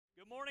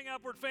Morning,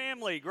 Upward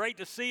family. Great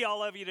to see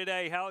all of you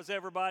today. How is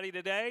everybody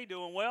today?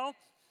 Doing well?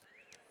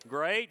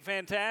 Great,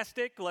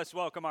 fantastic. Let's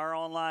welcome our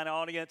online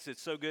audience.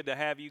 It's so good to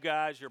have you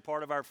guys. You're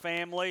part of our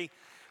family.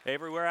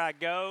 Everywhere I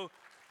go,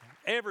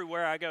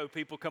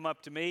 people come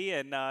up to me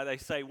and they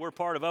say, we're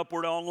part of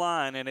Upward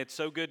Online, and it's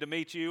so good to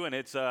meet you, and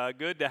it's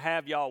good to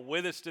have y'all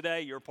with us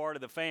today. You're part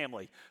of the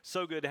family.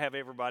 So good to have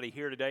everybody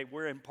here today.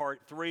 We're in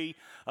part 3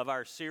 of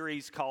our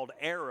series called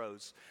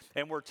Arrows,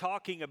 and we're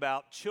talking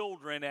about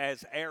children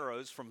as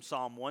arrows from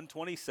Psalm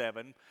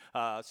 127.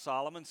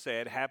 Solomon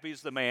said, happy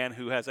is the man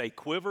who has a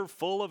quiver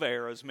full of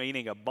arrows,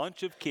 meaning a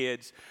bunch of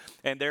kids,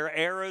 and they're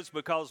arrows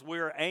because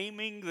we're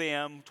aiming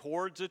them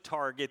towards a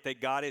target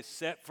that God has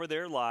set for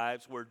their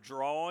lives. We're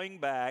drawing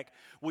back.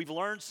 We've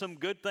learned some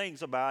good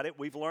things about it.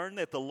 We've learned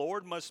that the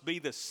Lord must be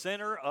the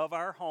center of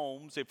our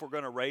homes if we're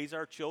going to raise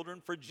our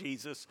children for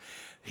Jesus.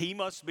 He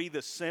must be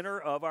the center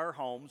of our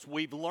homes.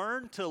 We've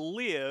learned to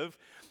live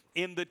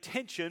in the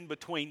tension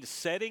between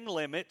setting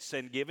limits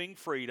and giving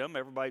freedom.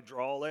 Everybody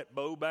draw that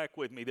bow back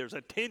with me. There's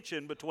a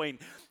tension between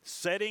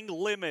setting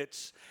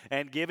limits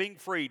and giving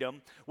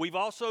freedom. We've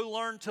also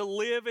learned to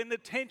live in the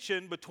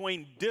tension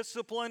between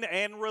discipline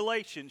and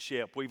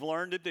relationship. We've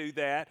learned to do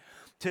that.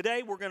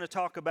 Today we're going to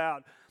talk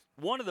about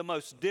one of the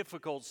most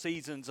difficult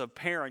seasons of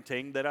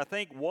parenting that I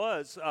think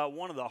was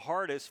one of the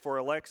hardest for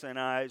Alexa and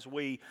I as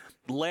we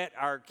let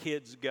our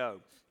kids go.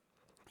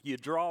 You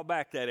draw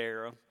back that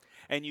arrow,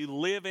 and you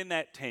live in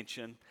that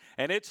tension,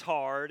 and it's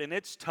hard, and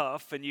it's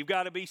tough, and you've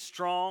got to be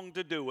strong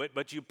to do it,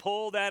 but you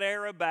pull that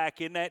arrow back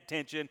in that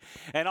tension,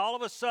 and all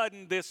of a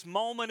sudden, this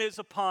moment is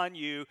upon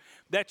you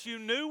that you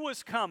knew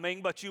was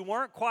coming, but you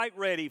weren't quite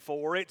ready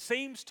for. It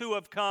seems to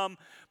have come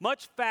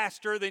much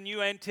faster than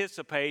you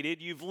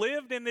anticipated. You've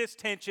lived in this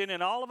tension,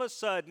 and all of a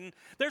sudden,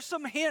 there's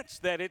some hints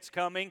that it's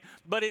coming,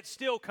 but it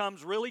still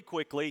comes really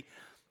quickly.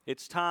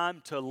 It's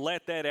time to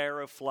let that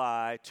arrow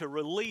fly, to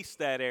release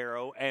that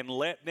arrow and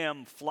let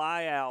them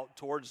fly out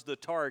towards the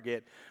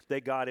target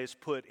that God has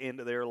put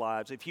into their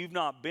lives. If you've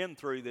not been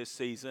through this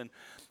season,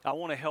 I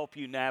want to help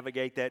you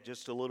navigate that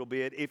just a little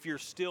bit. If you're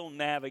still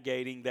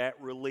navigating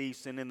that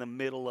release and in the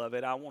middle of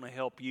it, I want to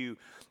help you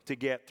to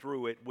get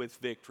through it with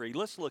victory.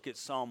 Let's look at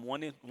Psalm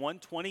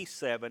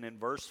 127 and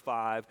verse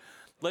 5.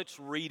 Let's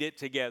read it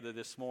together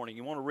this morning.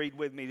 You want to read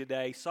with me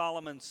today?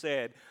 Solomon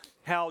said,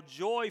 how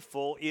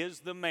joyful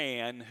is the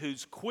man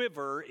whose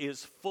quiver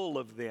is full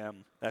of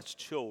them. That's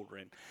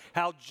children.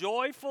 How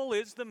joyful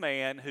is the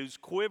man whose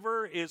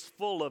quiver is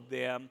full of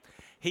them.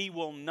 He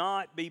will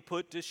not be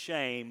put to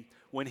shame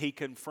when he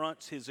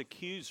confronts his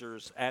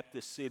accusers at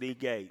the city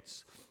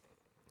gates.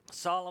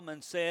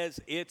 Solomon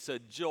says it's a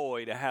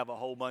joy to have a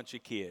whole bunch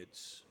of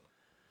kids.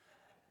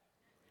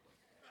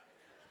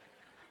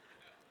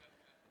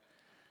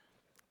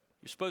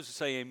 You're supposed to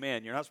say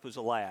amen. You're not supposed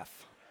to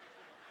laugh.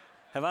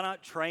 Have I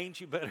not trained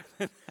you better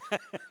than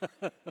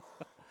that?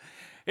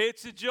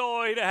 It's a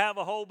joy to have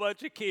a whole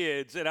bunch of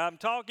kids. And I'm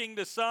talking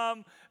to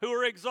some who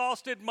are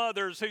exhausted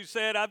mothers who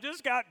said, I've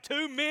just got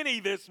too many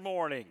this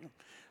morning.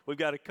 We've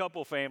got a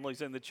couple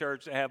families in the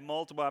church that have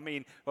multiple,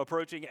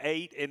 approaching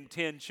 8 and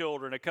 10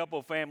 children, a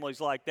couple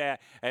families like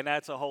that, and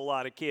that's a whole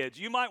lot of kids.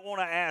 You might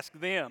want to ask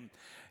them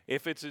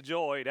if it's a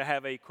joy to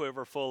have a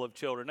quiver full of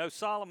children. No,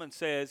 Solomon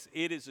says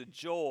it is a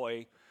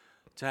joy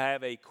to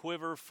have a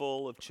quiver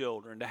full of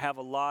children. To have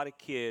a lot of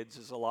kids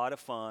is a lot of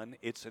fun.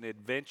 It's an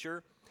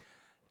adventure.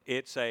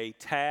 It's a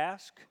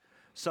task.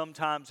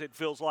 Sometimes it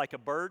feels like a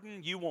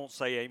burden. You won't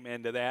say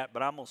amen to that,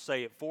 but I'm going to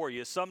say it for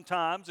you.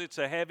 Sometimes it's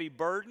a heavy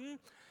burden,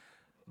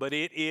 but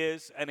it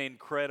is an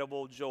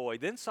incredible joy.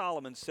 Then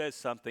Solomon says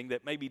something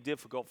that may be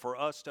difficult for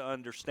us to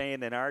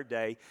understand in our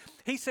day.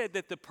 He said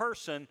that the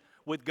person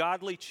with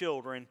godly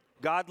children,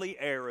 godly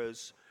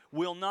arrows,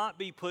 will not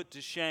be put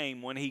to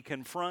shame when he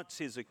confronts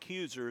his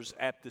accusers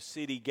at the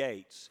city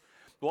gates.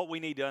 What we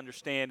need to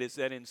understand is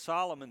that in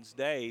Solomon's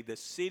day, the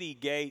city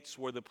gates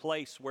were the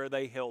place where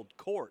they held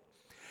court.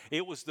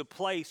 It was the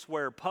place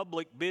where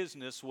public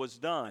business was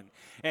done.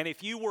 And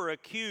if you were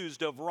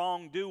accused of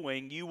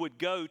wrongdoing, you would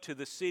go to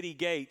the city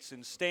gates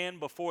and stand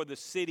before the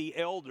city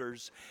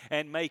elders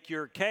and make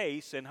your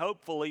case and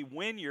hopefully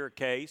win your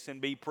case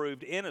and be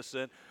proved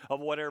innocent of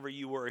whatever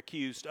you were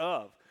accused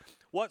of.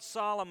 What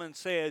Solomon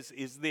says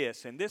is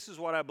this, and this is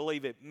what I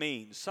believe it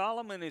means.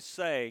 Solomon is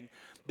saying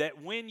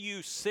that when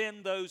you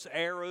send those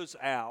arrows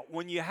out,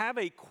 when you have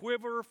a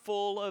quiver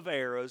full of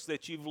arrows,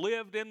 that you've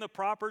lived in the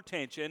proper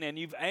tension and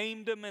you've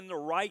aimed them in the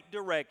right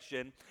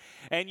direction,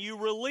 and you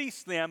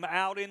release them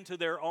out into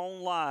their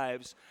own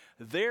lives,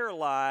 their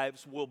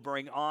lives will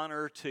bring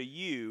honor to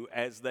you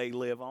as they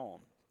live on.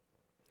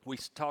 We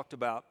talked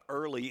about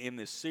early in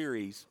this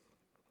series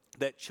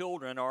that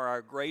children are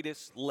our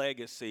greatest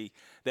legacy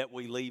that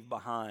we leave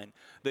behind.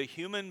 The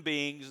human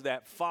beings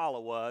that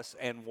follow us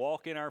and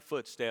walk in our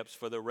footsteps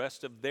for the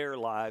rest of their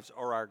lives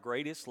are our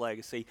greatest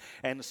legacy.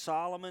 And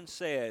Solomon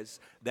says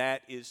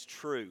that is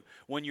true.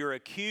 When you're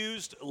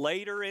accused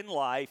later in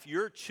life,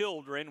 your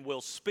children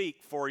will speak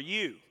for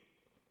you.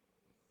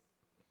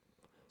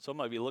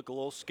 Some of you look a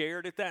little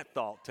scared at that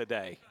thought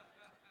today.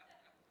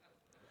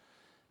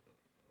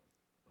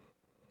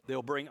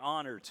 They'll bring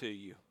honor to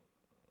you.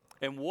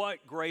 And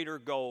what greater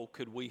goal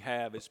could we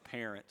have as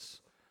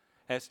parents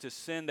as to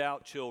send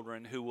out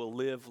children who will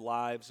live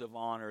lives of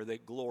honor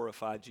that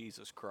glorify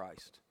Jesus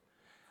Christ?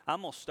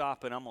 I'm going to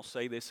stop and I'm going to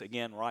say this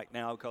again right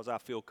now because I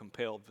feel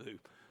compelled to.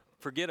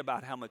 Forget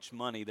about how much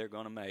money they're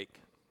going to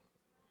make.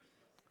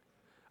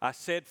 I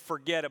said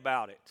forget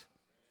about it.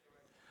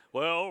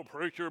 Well,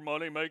 preacher,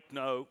 money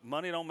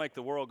don't make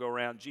the world go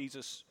round.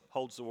 Jesus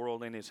holds the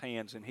world in his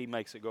hands and he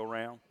makes it go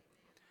round.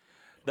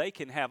 They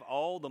can have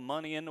all the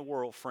money in the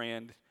world,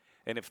 friend,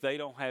 and if they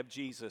don't have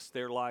Jesus,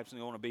 their lives are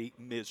going to be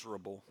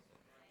miserable.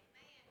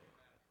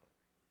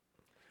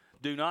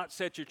 Do not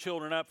set your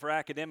children up for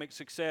academic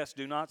success.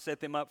 Do not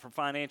set them up for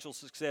financial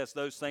success.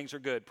 Those things are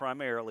good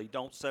primarily.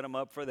 Don't set them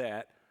up for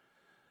that.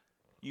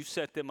 You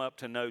set them up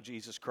to know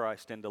Jesus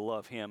Christ and to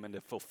love him and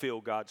to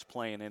fulfill God's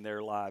plan in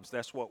their lives.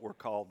 That's what we're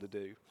called to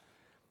do.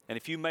 And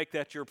if you make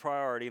that your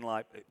priority in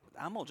life,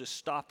 I'm going to just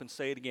stop and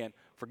say it again.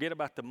 Forget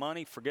about the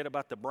money. Forget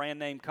about the brand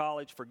name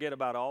college. Forget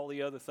about all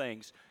the other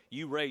things.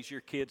 You raise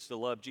your kids to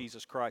love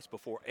Jesus Christ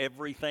before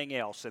everything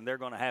else, and they're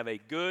going to have a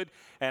good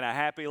and a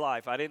happy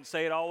life. I didn't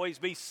say it always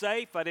be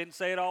safe. I didn't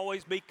say it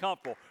always be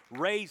comfortable.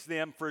 Raise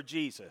them for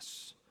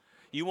Jesus.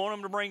 You want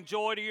them to bring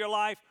joy to your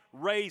life?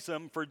 Raise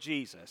them for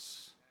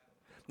Jesus.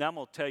 Now, I'm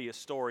going to tell you a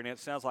story, and it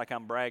sounds like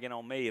I'm bragging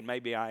on me, and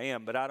maybe I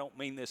am, but I don't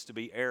mean this to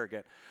be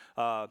arrogant.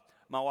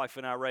 My wife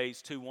and I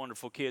raised two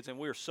wonderful kids, and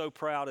we are so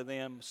proud of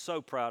them, so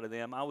proud of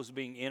them. I was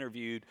being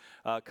interviewed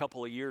a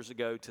couple of years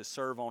ago to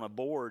serve on a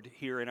board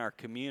here in our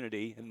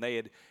community, and they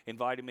had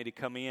invited me to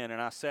come in,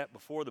 and I sat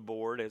before the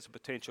board as a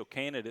potential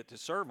candidate to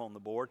serve on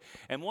the board,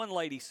 and one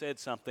lady said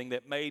something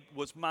that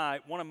was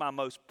one of my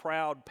most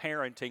proud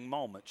parenting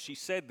moments. She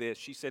said this.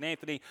 She said,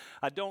 Anthony,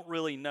 I don't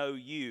really know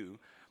you,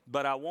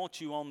 but I want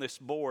you on this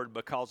board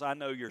because I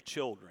know your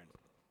children.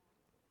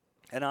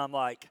 And I'm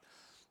like,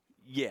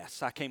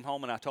 yes. I came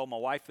home and I told my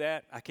wife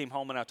that. I came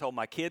home and I told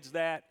my kids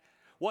that.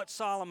 What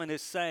Solomon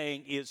is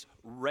saying is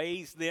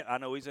raise them. I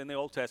know he's in the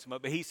Old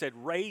Testament, but he said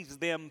raise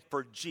them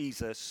for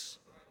Jesus.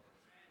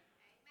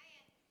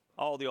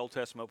 All the Old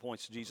Testament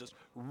points to Jesus.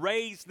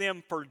 Raise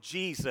them for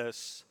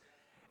Jesus,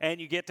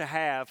 and you get to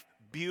have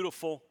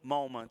beautiful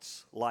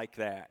moments like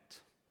that.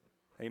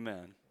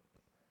 Amen.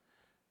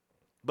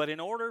 But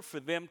in order for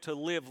them to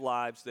live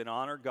lives that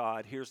honor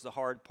God, here's the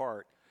hard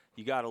part.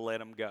 You got to let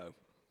them go.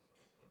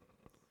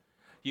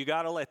 You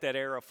got to let that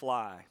arrow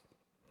fly.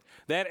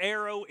 That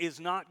arrow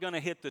is not going to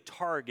hit the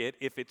target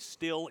if it's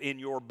still in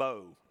your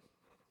bow.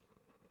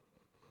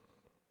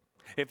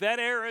 If that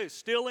arrow is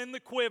still in the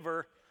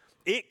quiver,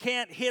 it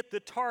can't hit the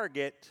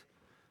target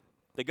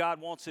that God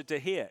wants it to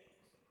hit.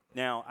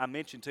 Now, I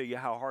mentioned to you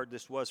how hard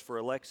this was for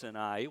Alexa and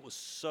I. It was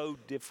so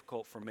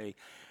difficult for me.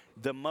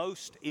 The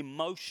most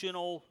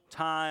emotional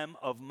time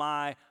of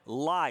my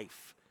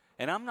life.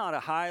 And I'm not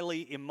a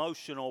highly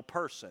emotional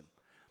person.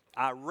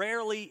 I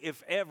rarely,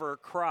 if ever,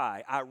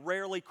 cry. I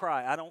rarely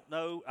cry. I don't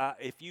know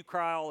if you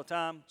cry all the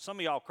time. Some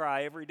of y'all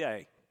cry every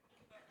day.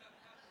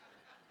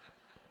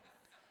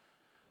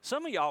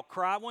 Some of y'all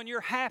cry when you're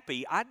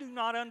happy. I do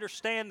not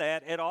understand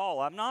that at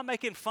all. I'm not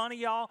making fun of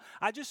y'all.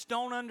 I just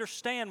don't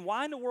understand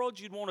why in the world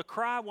you'd want to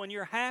cry when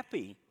you're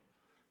happy.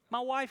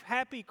 My wife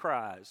happy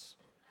cries.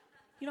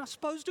 You're not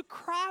supposed to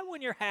cry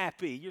when you're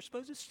happy. You're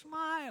supposed to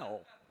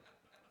smile.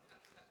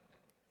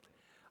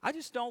 I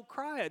just don't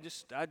cry.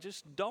 I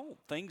just don't.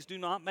 Things do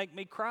not make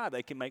me cry.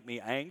 They can make me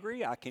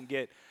angry. I can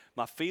get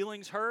my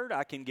feelings hurt.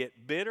 I can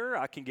get bitter.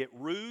 I can get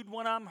rude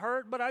when I'm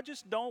hurt, but I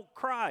just don't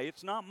cry.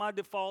 It's not my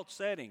default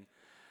setting.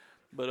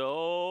 But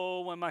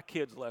oh, when my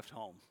kids left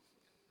home.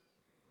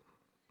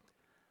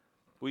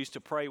 We used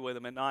to pray with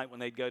them at night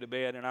when they'd go to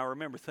bed, and I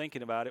remember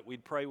thinking about it.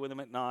 We'd pray with them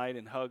at night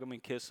and hug them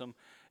and kiss them,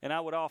 and I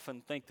would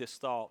often think this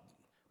thought,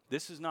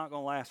 this is not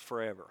going to last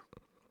forever.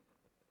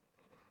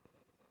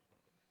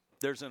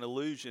 There's an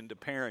illusion to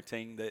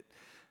parenting that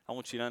I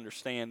want you to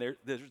understand.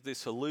 There's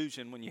this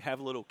illusion when you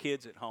have little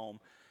kids at home.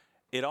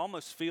 It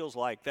almost feels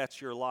like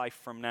that's your life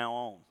from now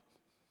on,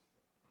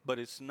 but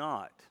it's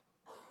not.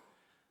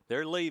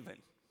 They're leaving.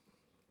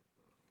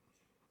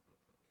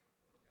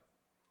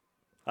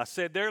 I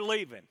said they're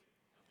leaving.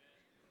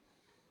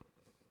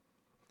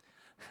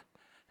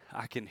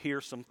 I can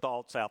hear some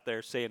thoughts out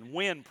there saying,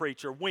 when,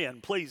 preacher,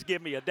 when? Please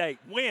give me a date.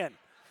 When?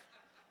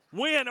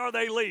 When are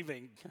they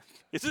leaving?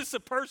 Is this a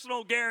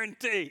personal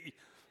guarantee?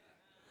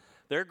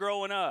 They're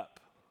growing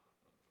up.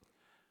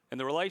 And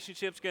the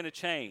relationship's going to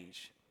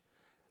change.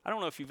 I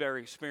don't know if you've ever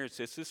experienced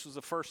this. This was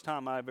the first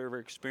time I've ever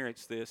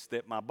experienced this,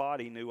 that my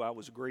body knew I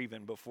was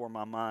grieving before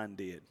my mind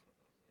did.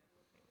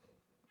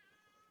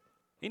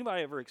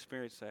 Anybody ever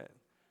experienced that?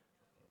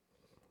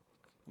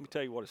 Let me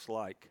tell you what it's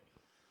like.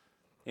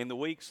 In the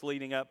weeks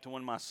leading up to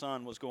when my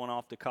son was going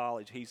off to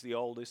college, he's the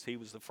oldest, he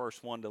was the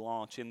first one to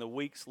launch. In the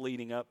weeks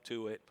leading up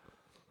to it,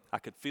 I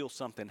could feel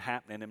something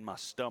happening in my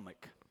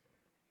stomach.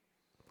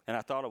 And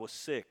I thought I was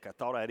sick. I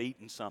thought I'd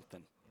eaten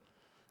something.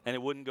 And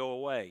it wouldn't go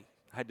away.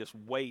 I had this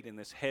weight and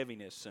this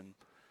heaviness.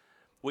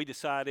 we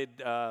decided,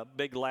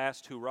 big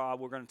last hurrah,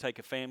 we're going to take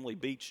a family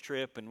beach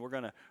trip, and we're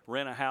going to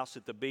rent a house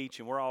at the beach,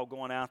 and we're all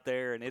going out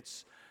there, and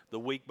it's the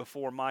week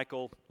before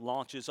Michael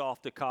launches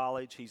off to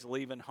college. He's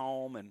leaving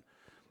home, and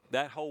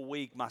that whole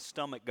week, my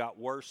stomach got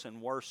worse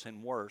and worse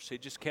and worse.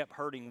 It just kept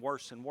hurting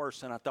worse and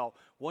worse, and I thought,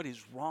 what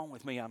is wrong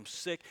with me? I'm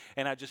sick,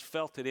 and I just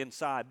felt it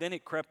inside. Then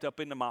it crept up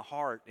into my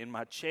heart, in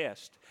my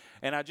chest,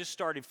 and I just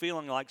started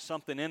feeling like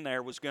something in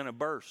there was going to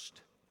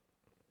burst.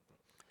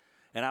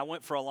 And I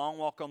went for a long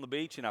walk on the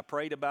beach, and I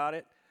prayed about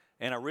it,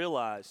 and I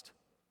realized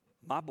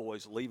my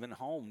boy's leaving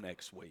home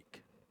next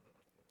week.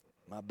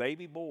 My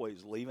baby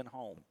boy's leaving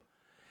home.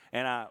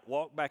 And I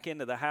walked back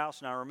into the house,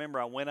 and I remember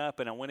I went up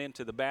and I went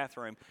into the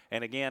bathroom.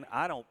 And again,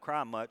 I don't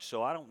cry much,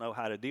 so I don't know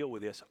how to deal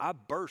with this. I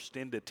burst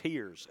into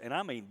tears, and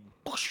I mean,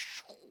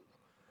 whoosh.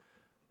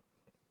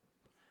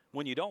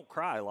 When you don't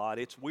cry a lot,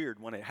 it's weird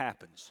when it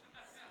happens.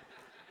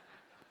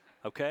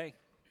 Okay?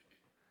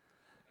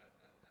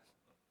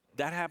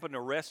 That happened the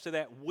rest of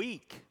that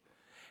week.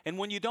 And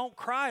when you don't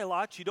cry a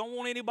lot, you don't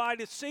want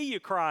anybody to see you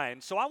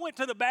crying. So I went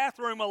to the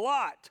bathroom a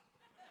lot.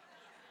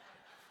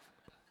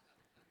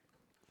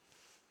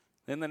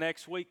 Then the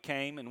next week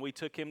came, and we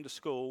took him to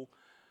school,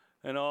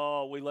 and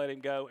we let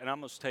him go. And I'm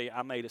going to tell you,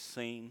 I made a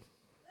scene.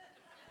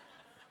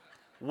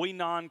 We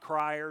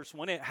non-criers,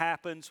 when it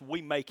happens,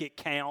 we make it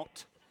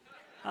count.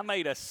 I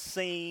made a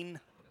scene.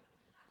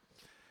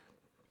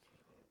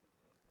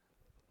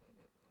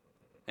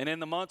 And in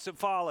the months that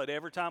followed,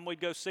 every time we'd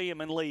go see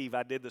him and leave,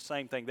 I did the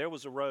same thing. There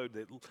was a road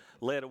that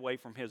led away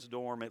from his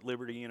dorm at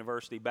Liberty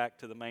University back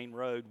to the main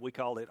road. We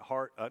called it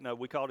Heartbreak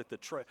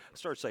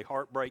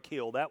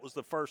Hill. That was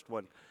the first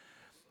one.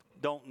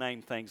 Don't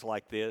name things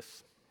like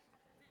this.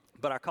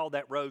 But I called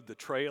that road the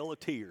Trail of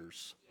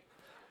Tears,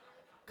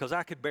 because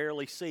I could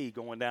barely see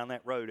going down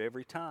that road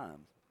every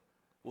time.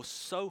 It was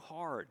so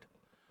hard.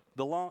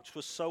 The launch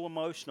was so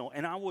emotional,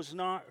 and I was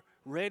not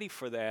ready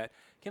for that.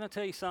 Can I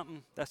tell you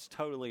something? That's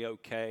totally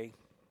okay.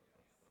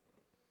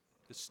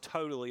 It's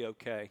totally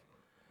okay.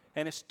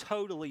 And it's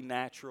totally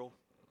natural.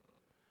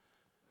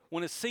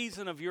 When a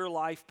season of your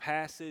life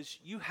passes,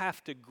 you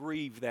have to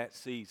grieve that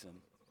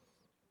season.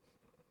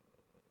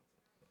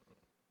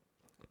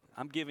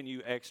 I'm giving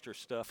you extra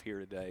stuff here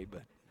today,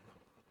 but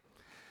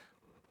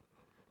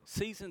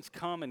seasons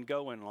come and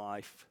go in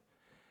life,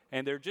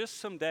 and there are just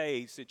some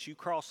days that you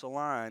cross a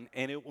line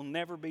and it will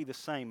never be the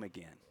same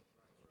again.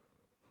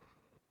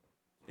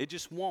 It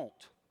just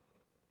won't.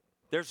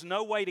 There's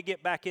no way to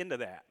get back into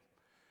that.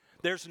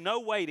 There's no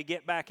way to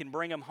get back and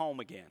bring them home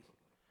again.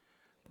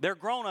 They're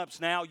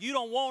grown-ups now. You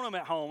don't want them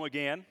at home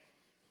again.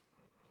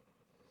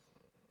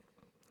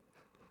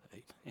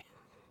 Amen.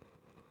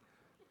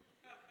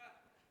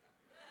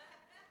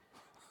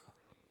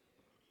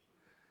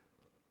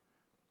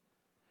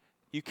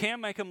 You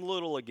can't make them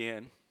little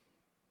again.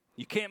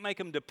 You can't make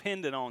them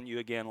dependent on you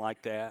again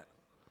like that.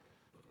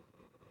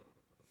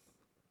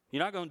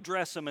 You're not going to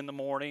dress them in the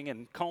morning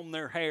and comb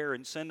their hair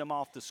and send them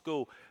off to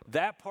school.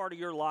 That part of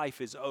your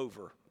life is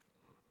over.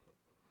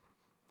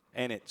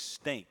 And it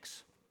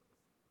stinks.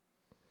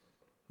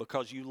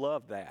 Because you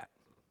love that.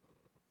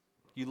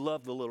 You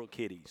love the little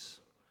kitties.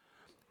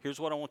 Here's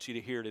what I want you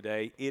to hear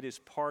today. It is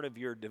part of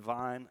your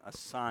divine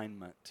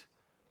assignment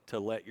to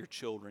let your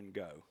children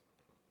go.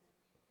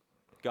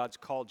 God's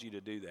called you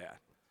to do that.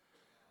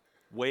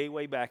 Way,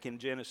 way back in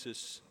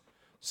Genesis,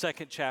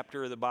 2nd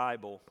chapter of the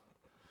Bible,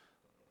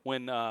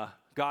 when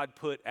God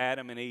put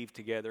Adam and Eve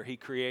together, He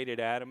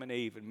created Adam and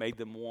Eve and made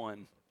them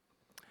one.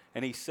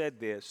 And He said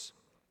this,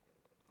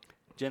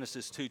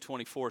 Genesis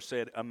 2:24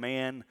 said, "A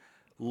man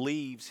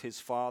leaves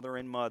his father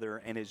and mother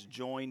and is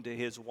joined to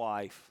his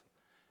wife,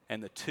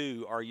 and the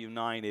two are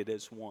united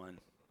as one."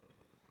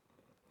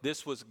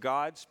 This was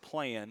God's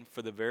plan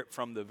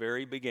from the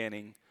very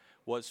beginning,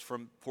 was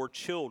for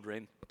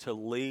children to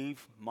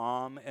leave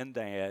mom and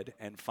dad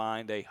and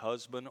find a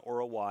husband or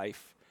a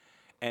wife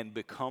and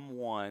become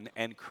one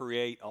and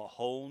create a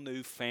whole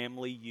new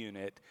family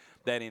unit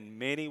that in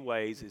many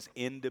ways is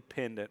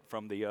independent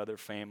from the other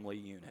family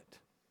unit.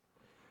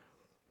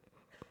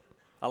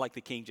 I like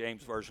the King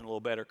James Version a little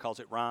better because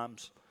it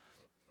rhymes.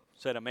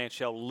 It said, "A man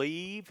shall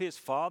leave his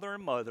father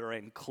and mother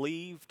and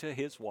cleave to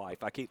his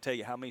wife." I can't tell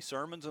you how many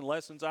sermons and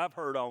lessons I've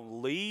heard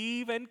on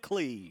leave and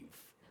cleave.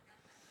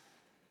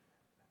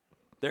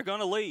 They're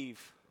going to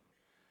leave.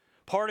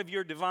 Part of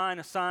your divine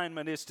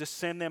assignment is to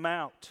send them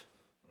out.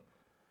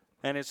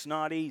 And it's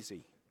not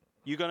easy.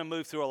 You're going to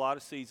move through a lot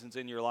of seasons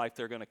in your life.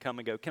 They're going to come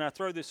and go. Can I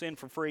throw this in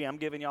for free? I'm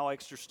giving y'all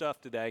extra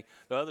stuff today.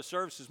 The other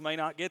services may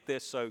not get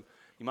this, so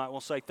you might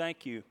want to say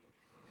thank you.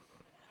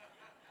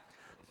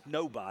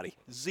 Nobody,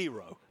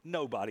 zero,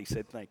 nobody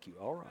said thank you.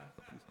 All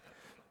right.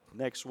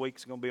 Next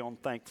week's going to be on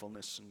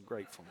thankfulness and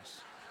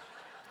gratefulness.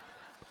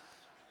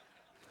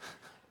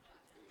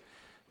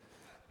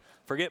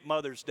 Forget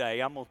Mother's Day.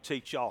 I'm going to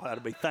teach y'all how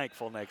to be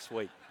thankful next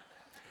week.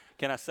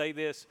 Can I say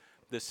this?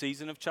 The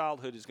season of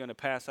childhood is going to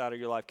pass out of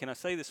your life. Can I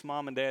say this,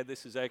 Mom and Dad?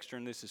 This is extra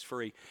and this is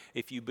free.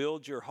 If you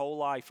build your whole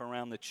life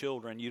around the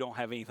children, you don't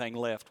have anything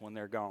left when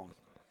they're gone.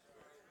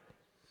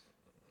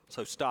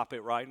 So stop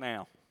it right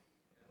now.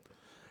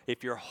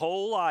 if your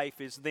whole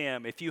life is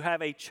them, if you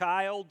have a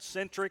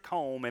child-centric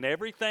home and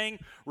everything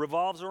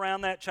revolves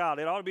around that child,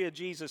 it ought to be a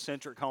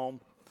Jesus-centric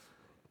home,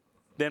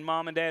 then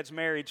mom and dad's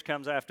marriage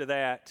comes after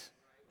that,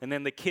 and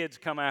then the kids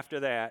come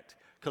after that.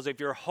 Because if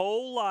your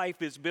whole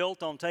life is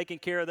built on taking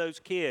care of those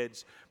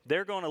kids,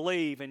 they're going to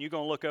leave, and you're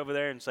going to look over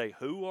there and say,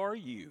 who are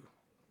you?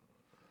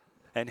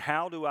 And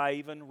how do I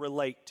even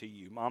relate to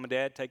you? Mom and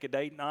dad, take a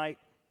date night?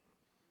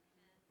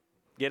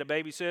 Get a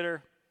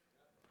babysitter?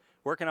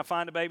 Where can I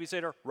find a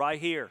babysitter? Right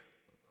here.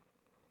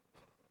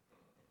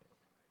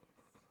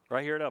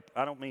 Right here up.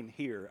 I don't mean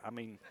here. I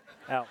mean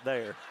out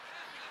there.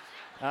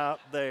 Out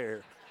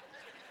there.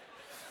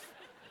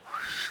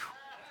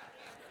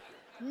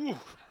 Whew.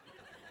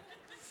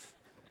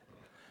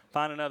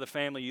 Find another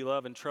family you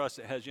love and trust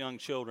that has young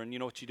children. You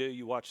know what you do?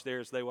 You watch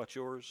theirs, they watch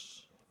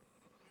yours.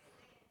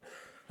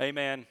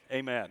 Amen.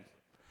 Amen.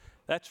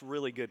 That's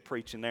really good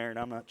preaching there, and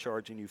I'm not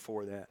charging you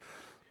for that.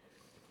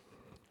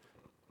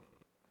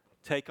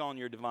 Take on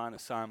your divine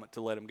assignment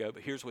to let them go.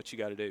 But here's what you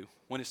got to do.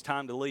 When it's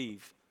time to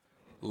leave,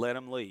 let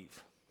them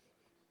leave.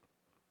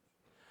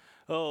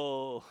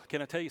 Oh,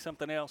 can I tell you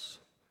something else?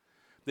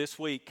 This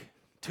week,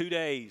 2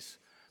 days,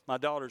 my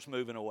daughter's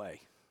moving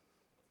away.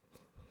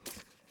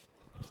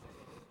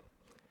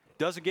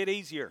 Doesn't get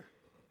easier.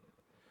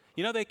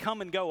 You know, they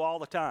come and go all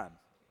the time.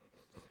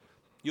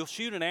 You'll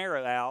shoot an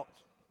arrow out,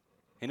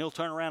 and it'll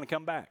turn around and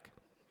come back.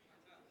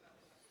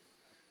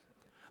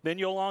 Then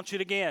you'll launch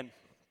it again.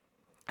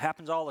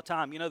 Happens all the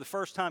time. You know, the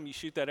first time you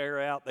shoot that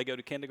arrow out, they go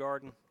to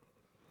kindergarten.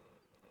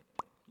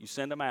 You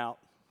send them out.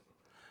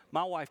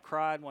 My wife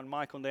cried when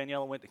Michael and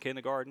Daniela went to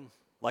kindergarten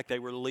like they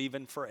were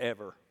leaving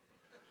forever.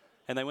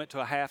 And they went to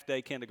a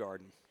half-day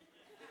kindergarten.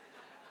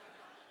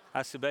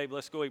 I said, babe,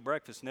 let's go eat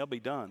breakfast and they'll be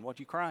done. What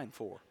are you crying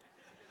for?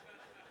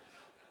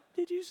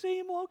 Did you see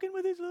him walking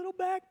with his little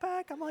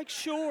backpack? I'm like,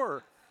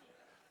 sure.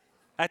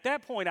 At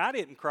that point, I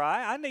didn't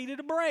cry. I needed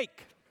a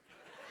break.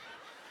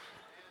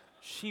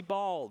 She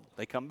bawled.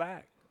 They come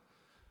back.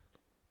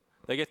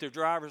 They get their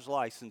driver's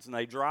license and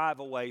they drive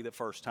away the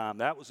first time.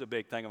 That was a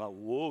big thing. I'm like,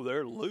 whoa,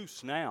 they're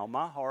loose now.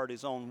 My heart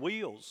is on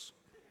wheels.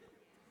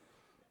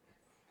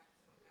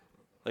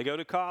 They go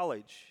to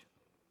college.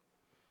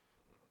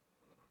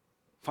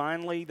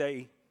 Finally,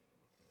 they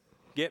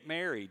get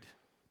married,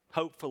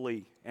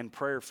 hopefully and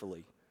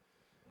prayerfully.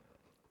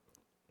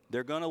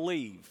 They're going to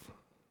leave.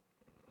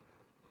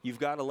 You've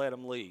got to let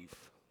them leave.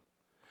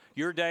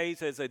 Your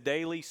days as a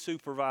daily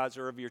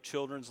supervisor of your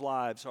children's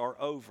lives are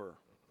over.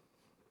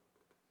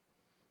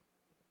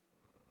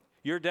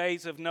 Your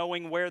days of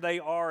knowing where they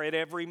are at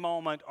every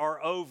moment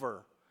are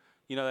over.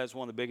 You know, that's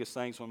one of the biggest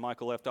things when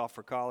Michael left off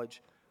for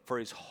college. For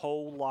his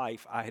whole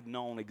life, I had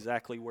known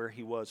exactly where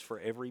he was for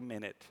every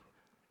minute.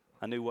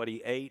 I knew what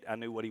he ate. I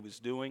knew what he was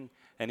doing.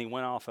 And he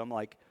went off. I'm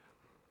like,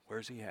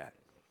 where's he at?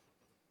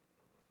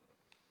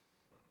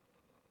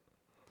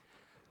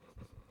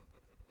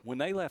 When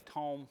they left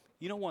home,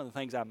 you know one of the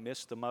things I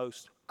missed the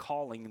most?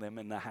 Calling them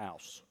in the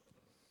house.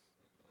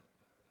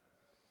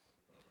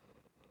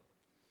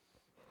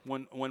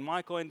 When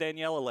Michael and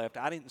Daniela left,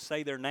 I didn't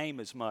say their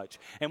name as much.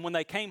 And when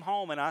they came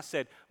home and I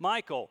said,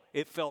 Michael,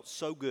 it felt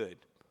so good.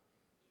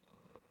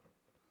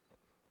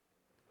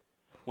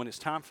 When it's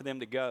time for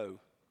them to go,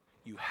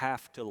 you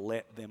have to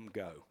let them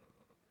go.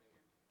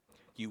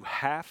 You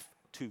have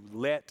to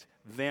let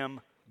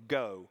them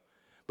go.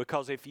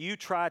 Because if you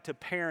try to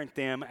parent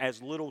them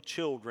as little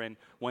children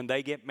when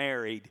they get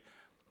married,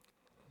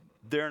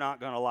 they're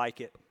not going to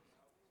like it.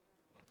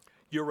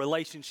 Your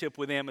relationship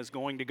with them is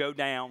going to go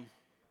down.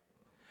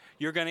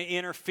 You're going to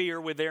interfere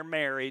with their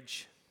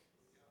marriage.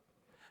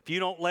 If you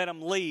don't let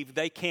them leave,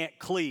 they can't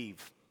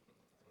cleave.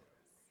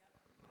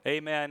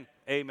 Amen,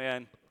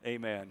 amen,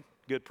 amen.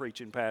 Good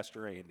preaching,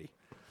 Pastor Andy.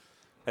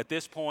 At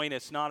this point,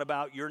 it's not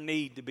about your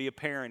need to be a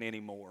parent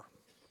anymore.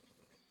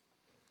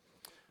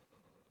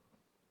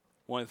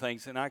 One of the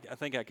things, and I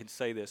think I can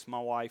say this, my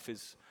wife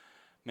is,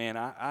 man,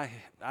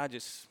 I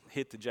just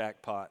hit the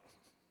jackpot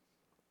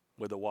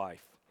with a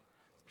wife.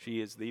 She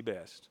is the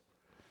best.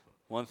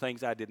 One of the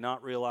things I did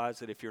not realize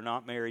that if you're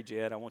not married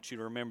yet, I want you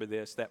to remember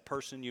this, that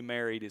person you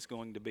married is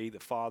going to be the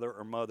father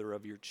or mother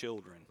of your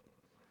children.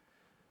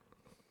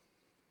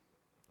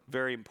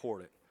 Very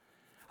important.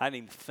 I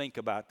didn't even think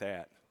about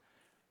that.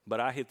 But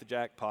I hit the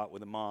jackpot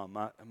with a mom.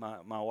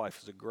 My wife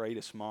is the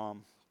greatest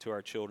mom to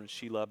our children.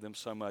 She loved them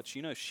so much.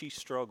 You know, she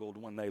struggled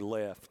when they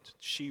left.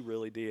 She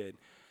really did.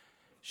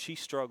 She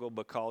struggled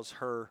because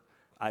her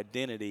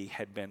identity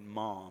had been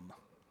mom.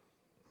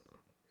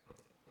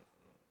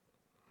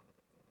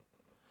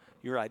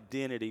 Your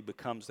identity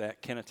becomes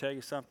that. Can I tell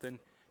you something?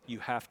 You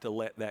have to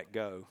let that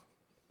go.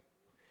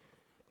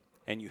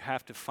 And you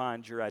have to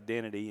find your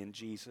identity in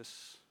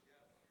Jesus.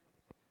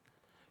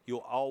 You'll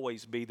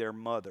always be their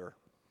mother.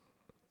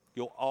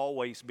 You'll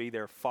always be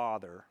their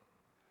father.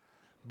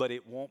 But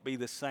it won't be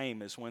the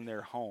same as when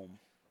they're home.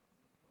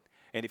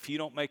 And if you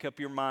don't make up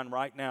your mind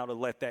right now to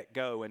let that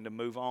go and to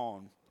move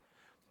on,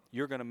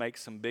 you're going to make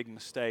some big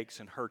mistakes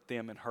and hurt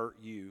them and hurt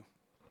you.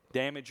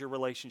 Damage your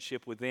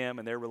relationship with them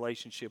and their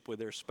relationship with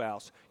their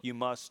spouse. You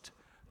must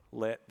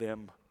let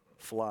them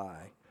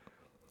fly.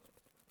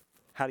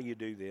 How do you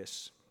do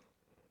this?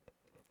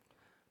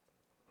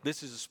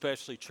 This is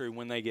especially true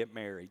when they get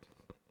married.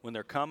 When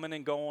they're coming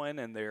and going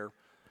and they're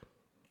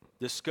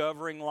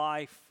discovering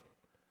life,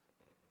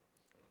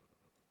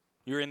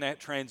 you're in that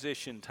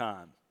transition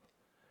time.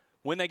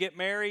 When they get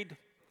married,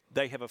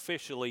 they have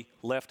officially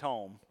left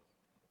home.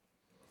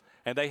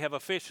 And they have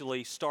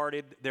officially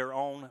started their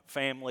own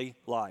family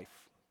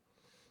life.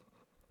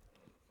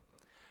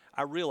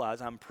 I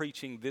realize I'm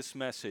preaching this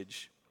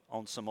message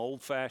on some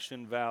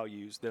old-fashioned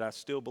values that I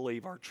still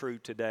believe are true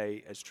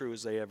today, as true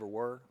as they ever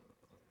were.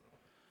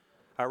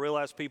 I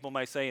realize people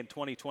may say in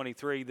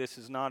 2023 this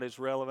is not as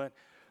relevant.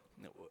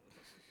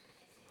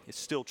 It's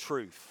still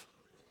truth,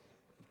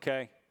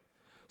 okay?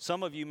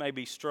 Some of you may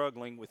be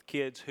struggling with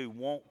kids who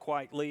won't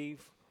quite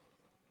leave.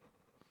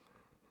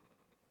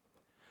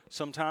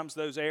 Sometimes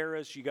those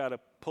eras you got to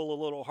pull a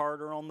little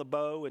harder on the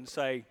bow and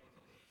say,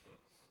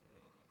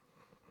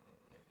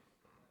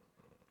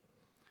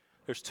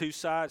 there's two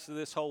sides to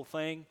this whole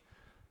thing.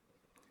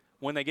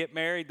 When they get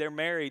married, they're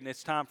married, and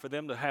it's time for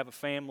them to have a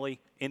family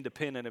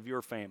independent of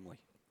your family.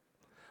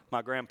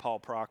 My grandpa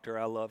Proctor,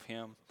 I love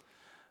him.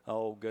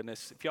 Oh,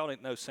 goodness. If y'all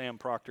didn't know Sam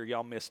Proctor,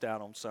 y'all missed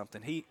out on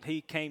something.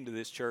 He came to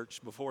this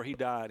church before he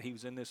died. He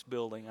was in this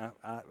building.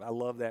 I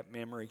love that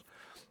memory.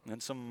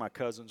 And some of my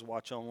cousins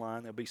watch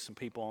online. There'll be some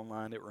people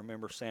online that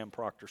remember Sam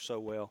Proctor so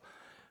well.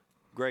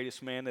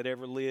 Greatest man that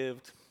ever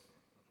lived.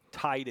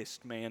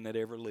 Tightest man that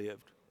ever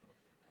lived.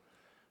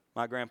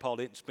 My grandpa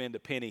didn't spend a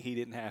penny he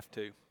didn't have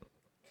to.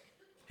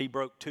 He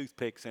broke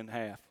toothpicks in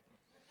half.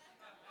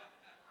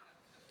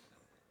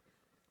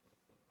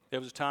 There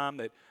was a time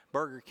that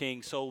Burger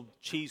King sold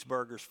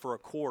cheeseburgers for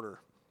 $0.25.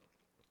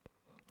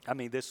 I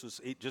mean, this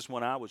was just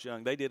when I was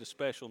young. They did a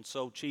special and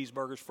sold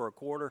cheeseburgers for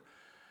 $0.25.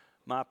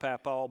 My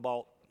papa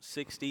bought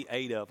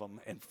 68 of them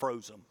and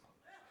froze them.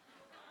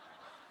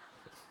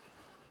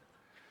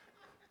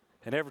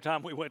 And every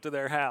time we went to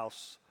their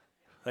house,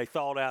 they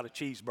thawed out a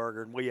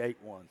cheeseburger and we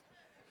ate one.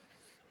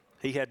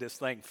 He had this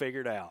thing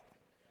figured out.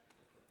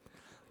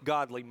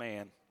 Godly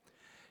man.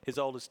 His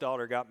oldest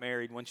daughter got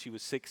married when she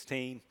was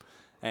 16,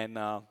 and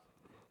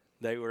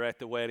they were at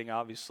the wedding,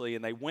 obviously,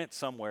 and they went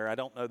somewhere. I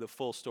don't know the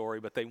full story,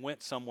 but they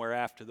went somewhere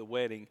after the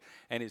wedding,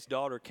 and his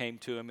daughter came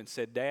to him and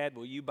said, "Dad,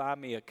 will you buy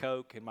me a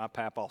Coke?" And my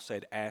papa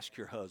said, "Ask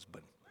your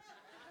husband."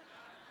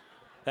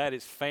 That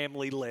is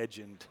family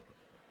legend.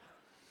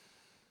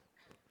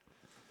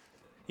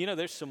 You know,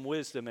 there's some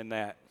wisdom in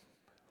that.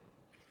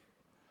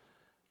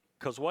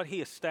 Because what he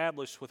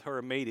established with her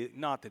immediately,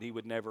 not that he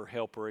would never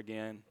help her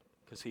again,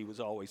 because he was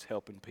always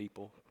helping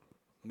people,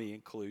 me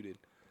included.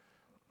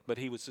 But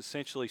he was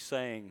essentially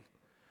saying,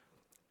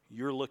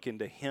 you're looking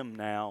to him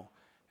now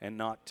and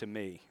not to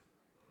me.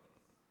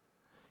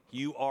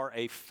 You are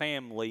a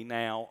family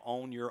now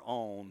on your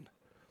own.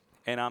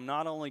 And I'm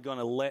not only going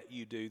to let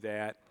you do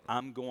that,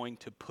 I'm going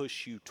to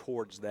push you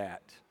towards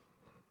that.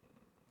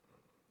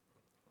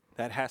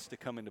 That has to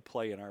come into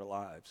play in our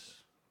lives.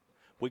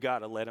 We got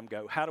to let them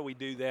go. How do we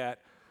do that?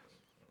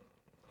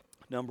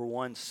 Number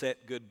one,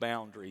 set good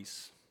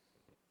boundaries.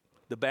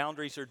 The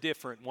boundaries are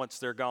different once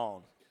they're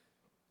gone.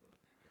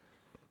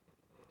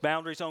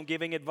 Boundaries on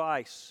giving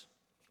advice.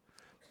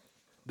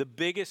 The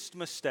biggest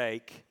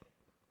mistake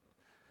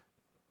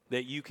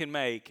that you can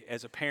make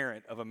as a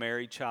parent of a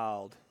married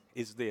child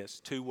is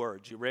this. 2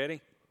 words. You ready?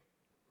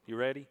 You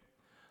ready?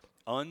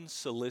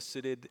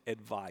 Unsolicited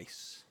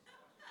advice.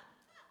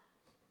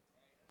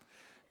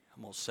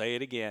 I'm going to say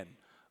it again.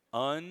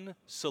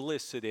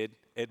 Unsolicited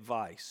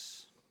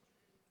advice.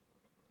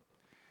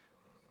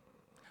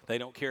 They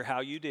don't care how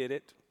you did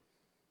it.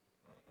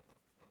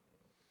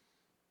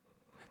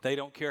 They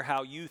don't care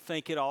how you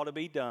think it ought to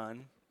be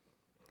done.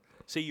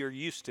 See, you're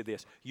used to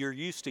this. You're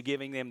used to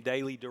giving them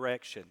daily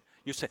direction.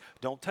 You say,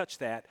 don't touch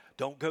that.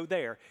 Don't go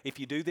there. If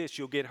you do this,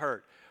 you'll get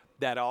hurt.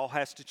 That all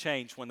has to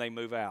change when they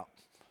move out.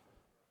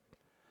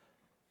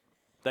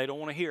 They don't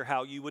want to hear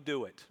how you would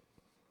do it.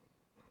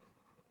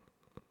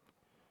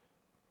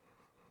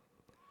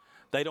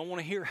 They don't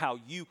want to hear how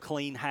you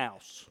clean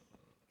house.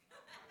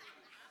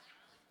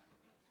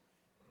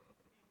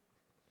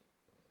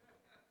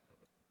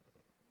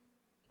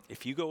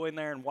 If you go in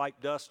there and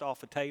wipe dust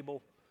off a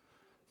table,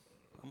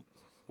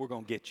 we're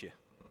going to get you.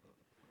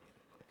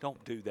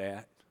 Don't do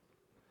that.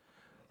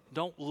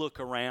 Don't look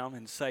around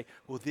and say,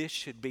 well, this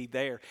should be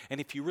there.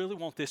 And if you really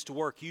want this to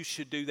work, you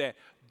should do that.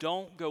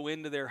 Don't go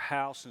into their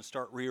house and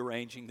start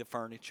rearranging the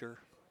furniture.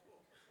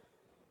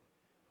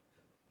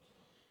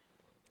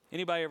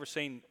 Anybody ever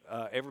seen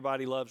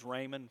Everybody Loves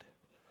Raymond?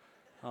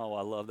 Oh,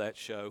 I love that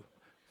show.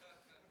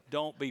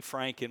 Don't be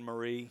Frank and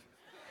Marie.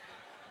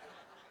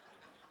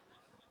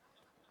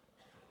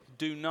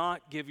 Do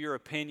not give your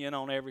opinion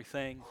on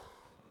everything.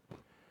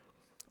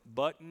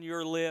 Button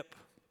your lip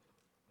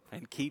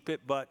and keep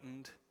it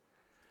buttoned.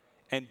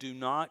 And do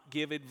not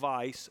give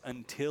advice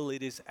until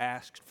it is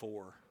asked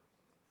for.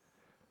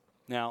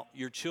 Now,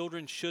 your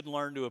children should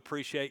learn to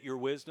appreciate your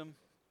wisdom.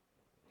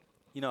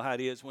 You know how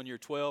it is when you're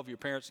 12, your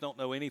parents don't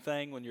know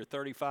anything. When you're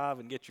 35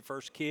 and get your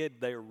first kid,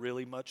 they are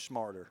really much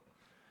smarter.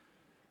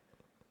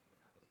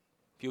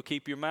 If you'll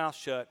keep your mouth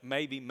shut,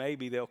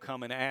 maybe they'll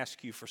come and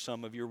ask you for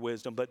some of your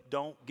wisdom, but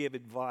don't give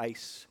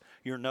advice.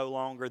 You're no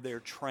longer their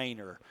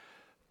trainer.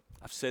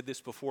 I've said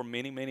this before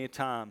many a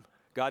time.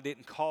 God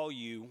didn't call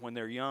you when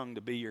they're young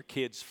to be your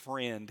kid's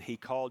friend. He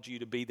called you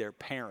to be their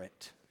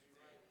parent.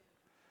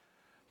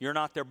 You're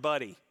not their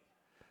buddy.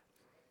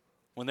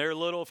 When they're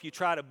little, if you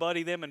try to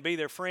buddy them and be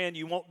their friend,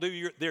 you won't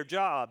do their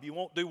job. You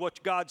won't do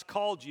what God's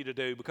called you to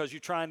do because you're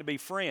trying to be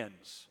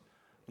friends.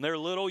 When they're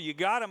little, you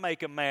got to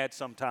make them mad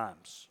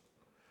sometimes.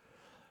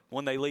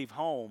 When they leave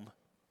home,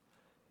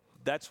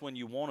 that's when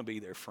you want to be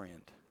their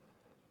friend.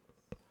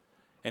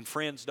 And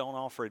friends don't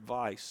offer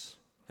advice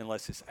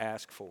unless it's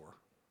asked for.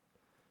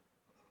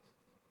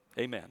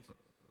 Amen.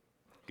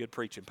 Good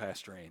preaching,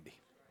 Pastor Andy.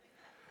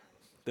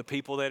 The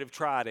people that have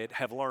tried it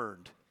have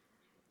learned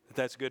that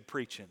that's good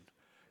preaching.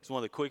 It's one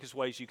of the quickest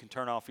ways you can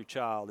turn off your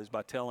child is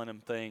by telling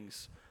them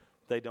things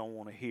they don't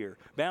want to hear.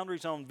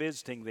 Boundaries on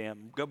visiting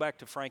them. Go back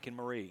to Frank and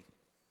Marie.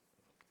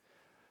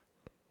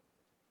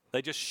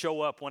 They just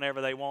show up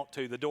whenever they want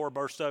to. The door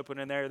bursts open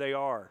and there they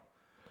are.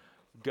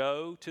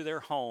 Go to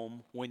their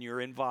home when you're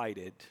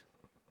invited.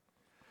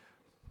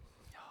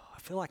 I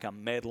feel like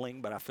I'm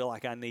meddling, but I feel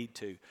like I need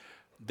to.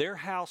 Their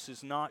house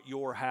is not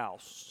your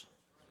house.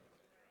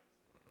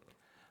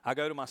 I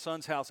go to my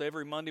son's house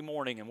every Monday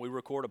morning and we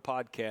record a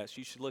podcast.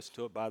 You should listen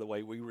to it, by the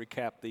way. We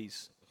recap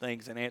these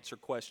things and answer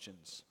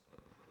questions.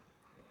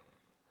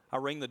 I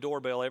ring the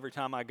doorbell every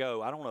time I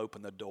go. I don't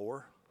open the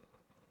door.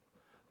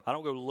 I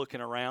don't go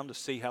looking around to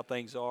see how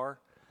things are.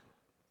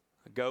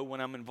 I go when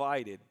I'm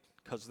invited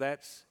because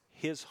that's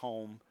his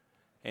home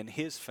and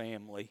his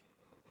family.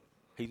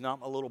 He's not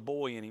my little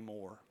boy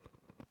anymore.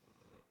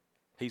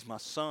 He's my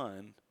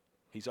son.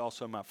 He's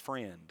also my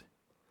friend.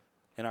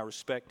 And I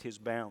respect his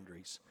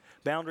boundaries.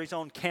 Boundaries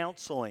on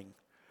counseling.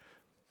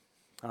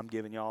 I'm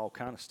giving you all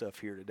kind of stuff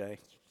here today.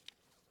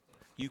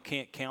 You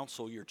can't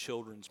counsel your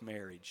children's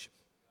marriage.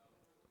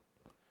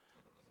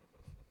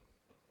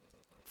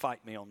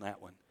 Fight me on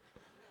that one.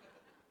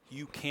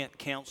 You can't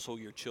counsel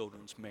your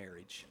children's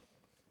marriage.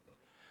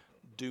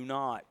 Do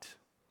not,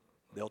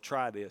 they'll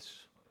try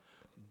this,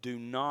 do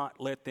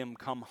not let them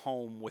come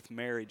home with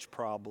marriage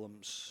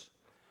problems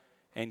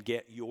and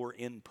get your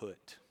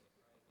input.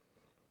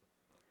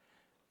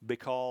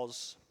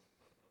 Because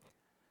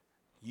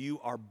you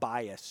are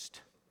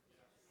biased.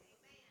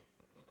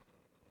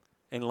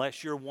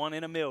 Unless you're one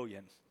in a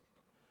million.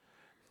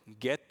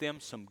 Get them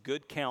some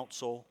good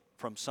counsel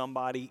from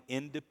somebody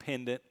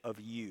independent of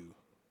you.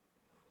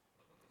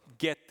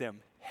 Get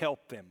them,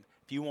 help them.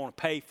 If you want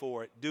to pay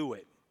for it, do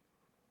it.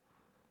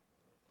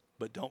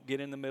 But don't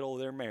get in the middle of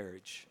their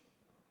marriage,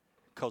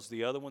 because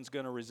the other one's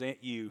going to resent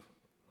you,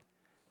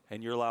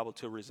 and you're liable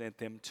to resent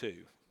them too.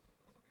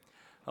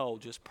 Oh,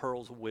 just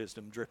pearls of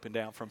wisdom dripping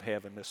down from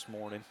heaven this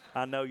morning.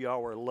 I know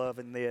y'all are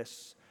loving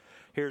this.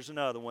 Here's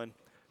another one.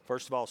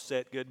 First of all,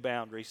 set good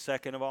boundaries.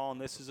 Second of all,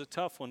 and this is a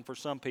tough one for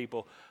some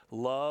people,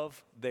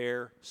 love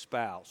their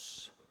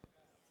spouse.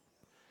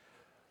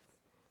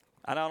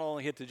 I not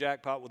only hit the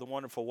jackpot with a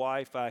wonderful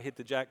wife, I hit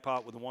the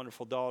jackpot with a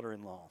wonderful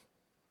daughter-in-law.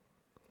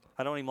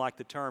 I don't even like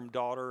the term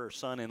daughter or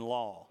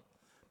son-in-law.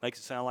 Makes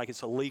it sound like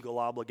it's a legal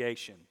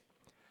obligation.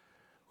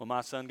 When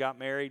my son got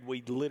married,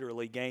 we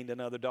literally gained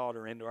another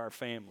daughter into our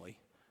family.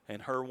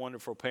 And her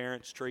wonderful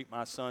parents treat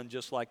my son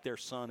just like their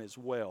son as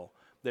well.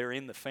 They're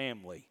in the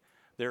family.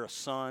 They're a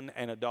son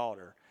and a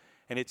daughter.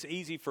 And it's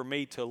easy for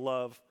me to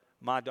love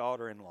my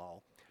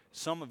daughter-in-law.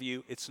 Some of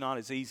you, it's not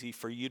as easy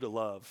for you to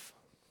love,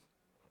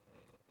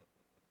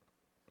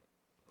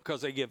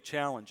 because they give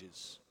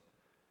challenges.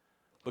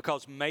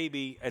 Because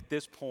maybe at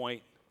this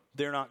point,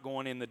 they're not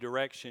going in the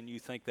direction you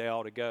think they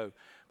ought to go.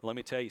 But let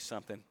me tell you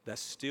something.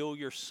 That's still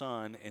your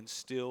son and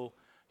still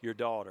your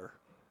daughter.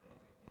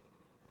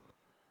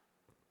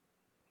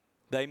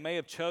 They may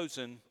have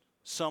chosen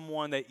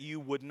someone that you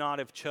would not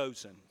have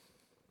chosen.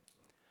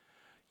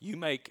 You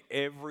make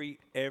every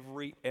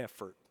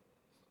effort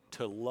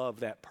to love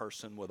that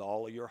person with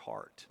all of your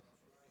heart.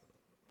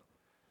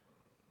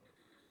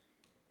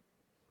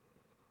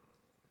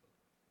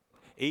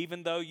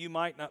 Even though you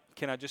might not,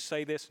 can I just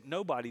say this?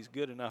 Nobody's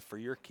good enough for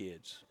your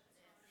kids.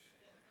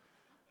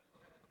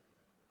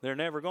 They're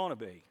never going to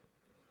be.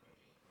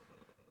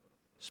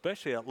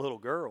 Especially that little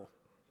girl.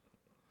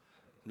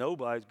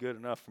 Nobody's good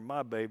enough for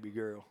my baby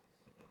girl.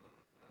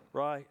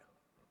 Right?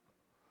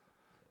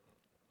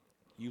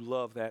 You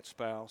love that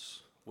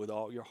spouse with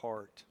all your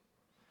heart.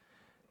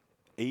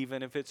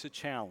 Even if it's a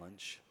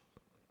challenge.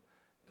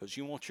 Because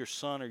you want your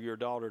son or your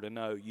daughter to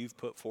know you've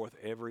put forth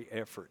every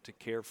effort to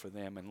care for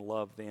them and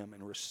love them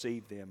and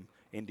receive them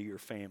into your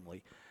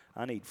family.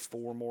 I need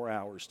 4 more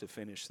hours to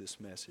finish this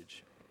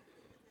message.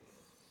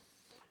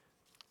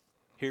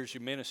 Here's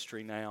your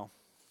ministry now.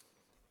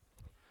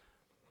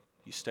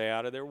 You stay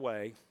out of their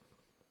way.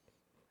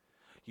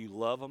 You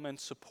love them and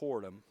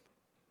support them.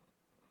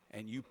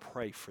 And you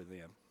pray for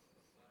them.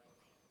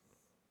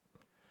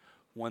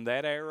 When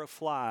that arrow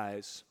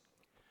flies,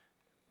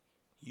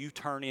 you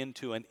turn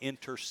into an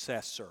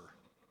intercessor.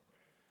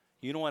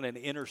 You know what an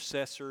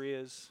intercessor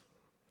is?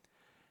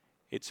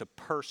 It's a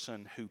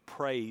person who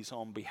prays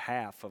on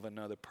behalf of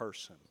another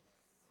person.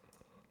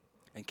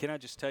 And can I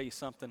just tell you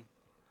something?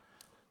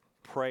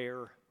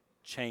 Prayer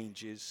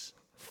changes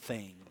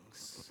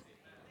things.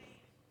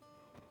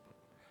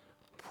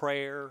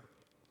 Prayer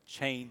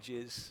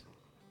changes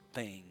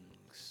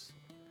things.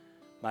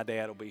 My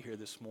dad will be here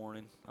this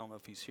morning. I don't know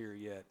if he's here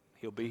yet.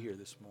 He'll be here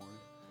this morning.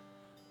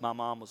 My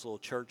mom was a little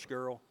church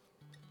girl.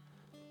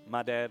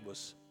 My dad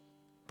was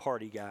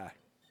party guy.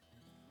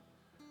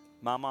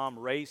 My mom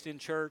raised in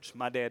church.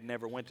 My dad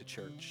never went to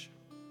church.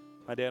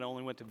 My dad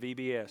only went to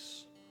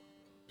VBS.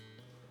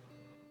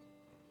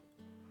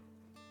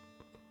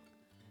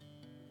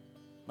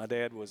 My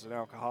dad was an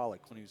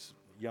alcoholic when he was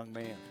a young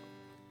man.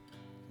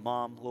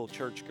 Mom, little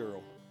church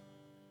girl.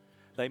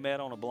 They met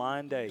on a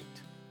blind date.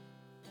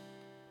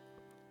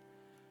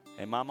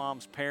 And my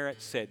mom's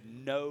parents said,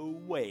 no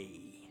way.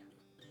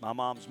 My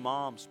mom's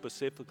mom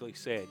specifically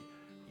said,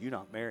 you're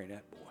not marrying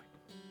that boy.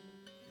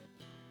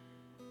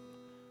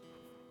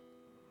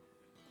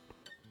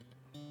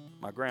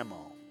 My grandma.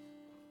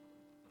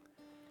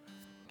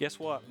 Guess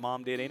what?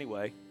 Mom did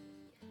anyway.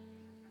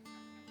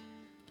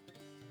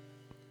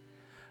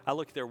 I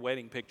look at their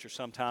wedding picture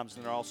sometimes,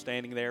 and they're all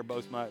standing there.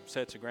 Both my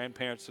sets of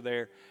grandparents are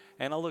there.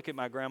 And I look at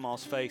my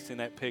grandma's face in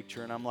that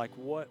picture, and I'm like,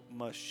 what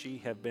must she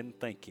have been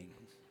thinking?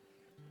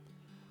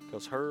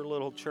 Because her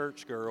little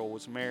church girl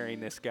was marrying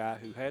this guy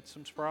who had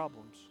some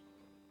problems.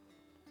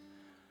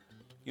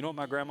 You know what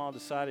my grandma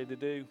decided to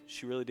do?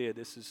 She really did.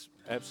 This is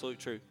absolute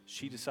truth.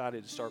 She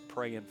decided to start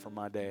praying for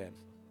my dad.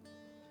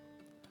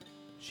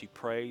 She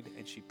prayed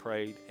and she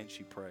prayed and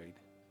she prayed.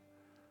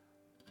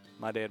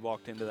 My dad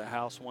walked into the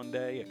house one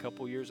day, a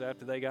couple years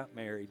after they got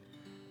married,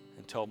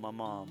 and told my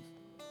mom,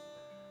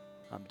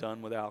 I'm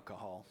done with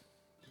alcohol.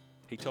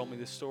 He told me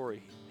this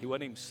story. He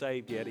wasn't even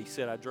saved yet. He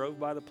said, I drove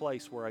by the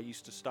place where I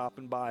used to stop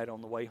and buy it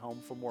on the way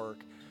home from work,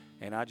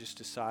 and I just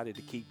decided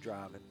to keep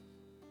driving.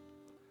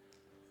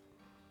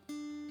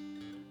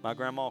 My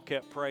grandma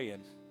kept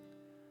praying.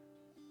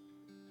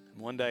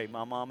 And one day,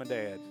 my mom and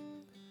dad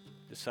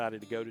decided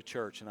to go to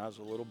church, and I was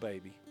a little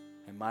baby.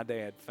 And my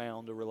dad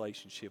found a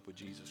relationship with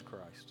Jesus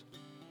Christ.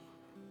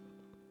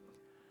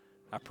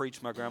 I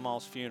preached my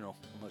grandma's funeral,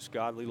 the most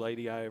godly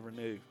lady I ever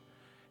knew.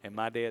 And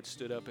my dad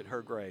stood up at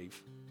her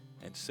grave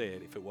and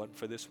said, if it wasn't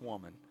for this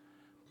woman,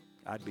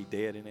 I'd be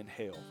dead and in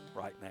hell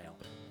right now.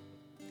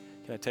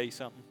 Can I tell you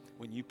something?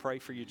 When you pray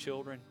for your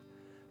children,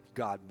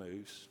 God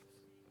moves.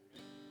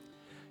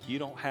 You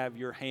don't have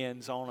your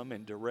hands on them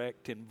in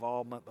direct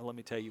involvement, but let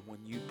me tell you, when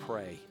you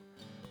pray,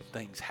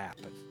 things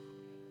happen.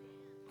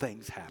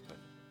 Things happen.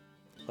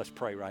 Let's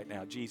pray right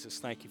now. Jesus,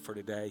 thank you for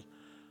today.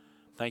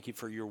 Thank you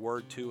for your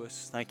word to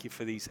us. Thank you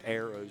for these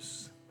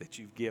arrows that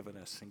you've given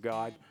us. And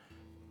God,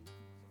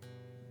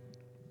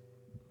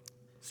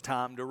 it's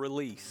time to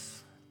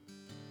release.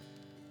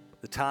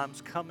 The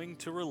time's coming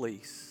to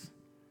release.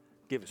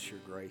 Give us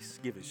your grace.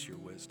 Give us your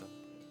wisdom.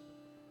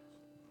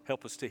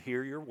 Help us to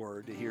hear your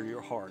word, to hear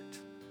your heart,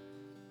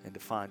 and to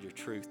find your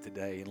truth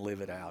today and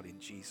live it out in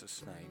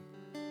Jesus'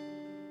 name.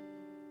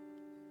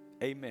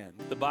 Amen.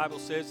 The Bible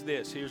says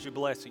this. Here's your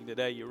blessing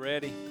today. You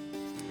ready?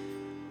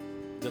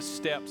 The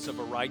steps of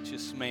a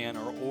righteous man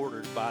are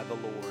ordered by the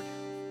Lord.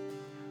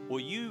 Will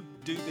you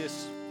do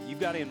this? You've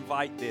got to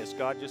invite this.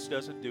 God just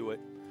doesn't do it.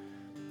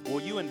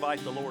 Will you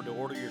invite the Lord to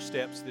order your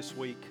steps this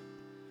week?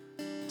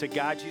 To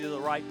guide you to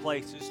the right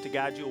places, to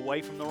guide you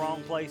away from the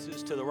wrong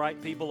places, to the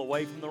right people,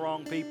 away from the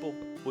wrong people?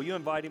 Will you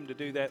invite him to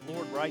do that?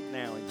 Lord, right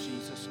now in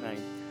Jesus'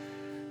 name,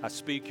 I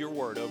speak your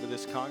word over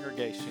this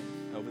congregation,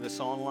 over this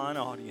online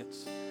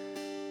audience.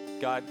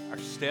 God, our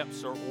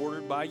steps are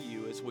ordered by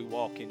you as we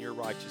walk in your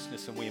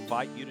righteousness, and we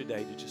invite you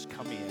today to just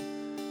come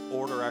in,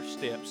 order our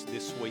steps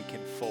this week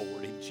and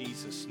forward. In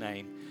Jesus'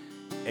 name,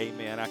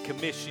 amen. I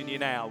commission you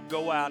now.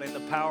 Go out in the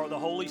power of the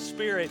Holy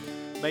Spirit.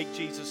 Make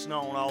Jesus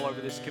known all over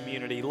this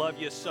community.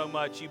 Love you so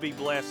much. You be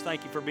blessed.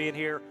 Thank you for being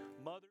here